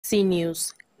C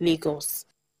News, Lagos.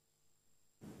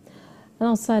 And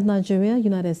outside Nigeria,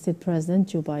 United States President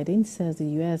Joe Biden says the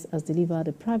U.S. has delivered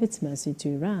a private message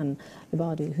to Iran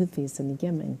about the Houthis in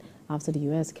Yemen after the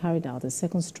U.S. carried out a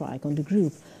second strike on the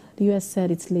group. The U.S. said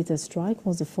its latest strike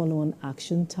was a follow-on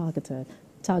action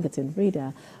targeting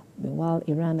radar. Meanwhile,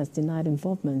 Iran has denied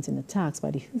involvement in attacks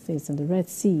by the Houthis in the Red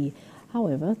Sea.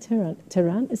 However,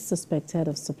 Tehran is suspected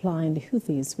of supplying the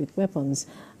Houthis with weapons,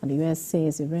 and the U.S.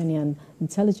 says Iranian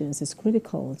intelligence is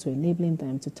critical to enabling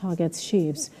them to target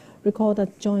ships. Recall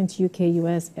that joint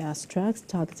UK-US airstrikes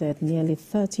targeted nearly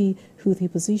 30 Houthi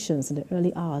positions in the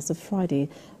early hours of Friday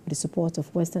with the support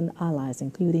of Western allies,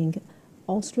 including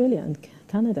Australia and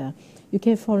Canada.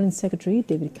 UK Foreign Secretary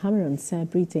David Cameron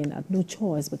said Britain had no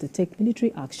choice but to take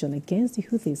military action against the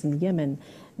Houthis in Yemen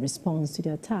in response to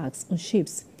the attacks on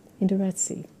ships in the Red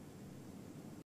Sea.